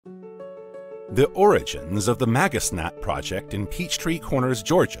The origins of the MAGISNAT project in Peachtree Corners,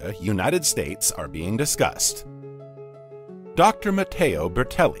 Georgia, United States are being discussed. Dr. Matteo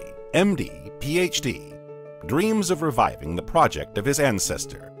Bertelli, MD, PhD, dreams of reviving the project of his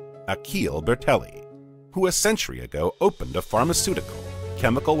ancestor, Achille Bertelli, who a century ago opened a pharmaceutical,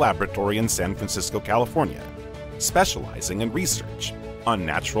 chemical laboratory in San Francisco, California, specializing in research on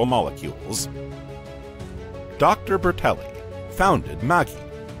natural molecules. Dr. Bertelli founded MAGI,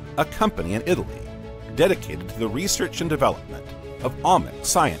 a company in Italy dedicated to the research and development of omic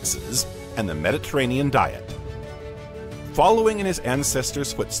sciences and the Mediterranean diet. Following in his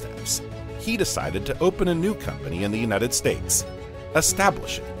ancestors' footsteps, he decided to open a new company in the United States,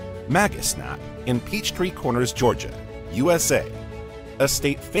 establishing MAGISNAT in Peachtree Corners, Georgia, USA, a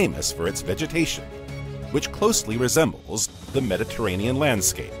state famous for its vegetation, which closely resembles the Mediterranean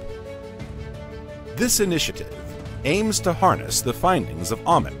landscape. This initiative aims to harness the findings of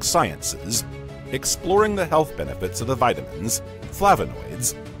omic sciences, exploring the health benefits of the vitamins,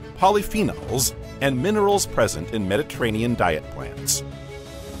 flavonoids, polyphenols, and minerals present in Mediterranean diet plants.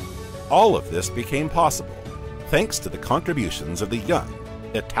 All of this became possible thanks to the contributions of the young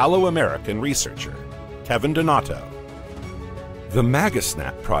Italo-American researcher, Kevin Donato. The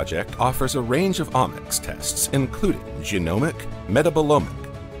MAGISNAT project offers a range of omics tests including genomic, metabolomic,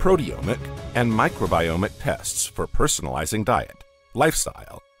 proteomic, and microbiomic tests for personalizing diet,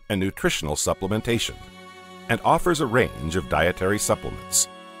 lifestyle, and nutritional supplementation, and offers a range of dietary supplements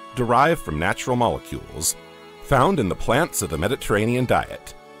derived from natural molecules found in the plants of the Mediterranean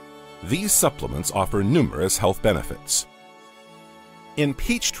diet. These supplements offer numerous health benefits. In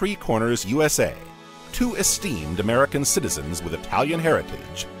Peachtree Corners, USA, two esteemed American citizens with Italian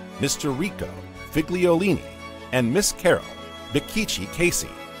heritage, Mr. Rico Figliolini and Miss Carol Bicchici Casey,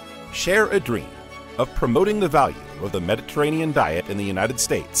 share a dream of promoting the value of the Mediterranean diet in the United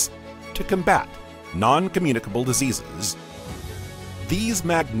States to combat non-communicable diseases. These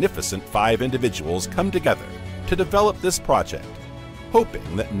magnificent 5 individuals come together to develop this project,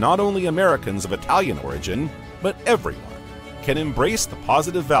 hoping that not only Americans of Italian origin, but everyone can embrace the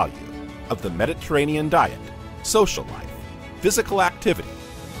positive value of the Mediterranean diet, social life, physical activity,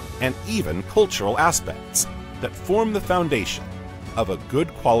 and even cultural aspects that form the foundation of a good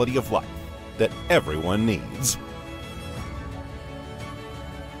quality of life that everyone needs.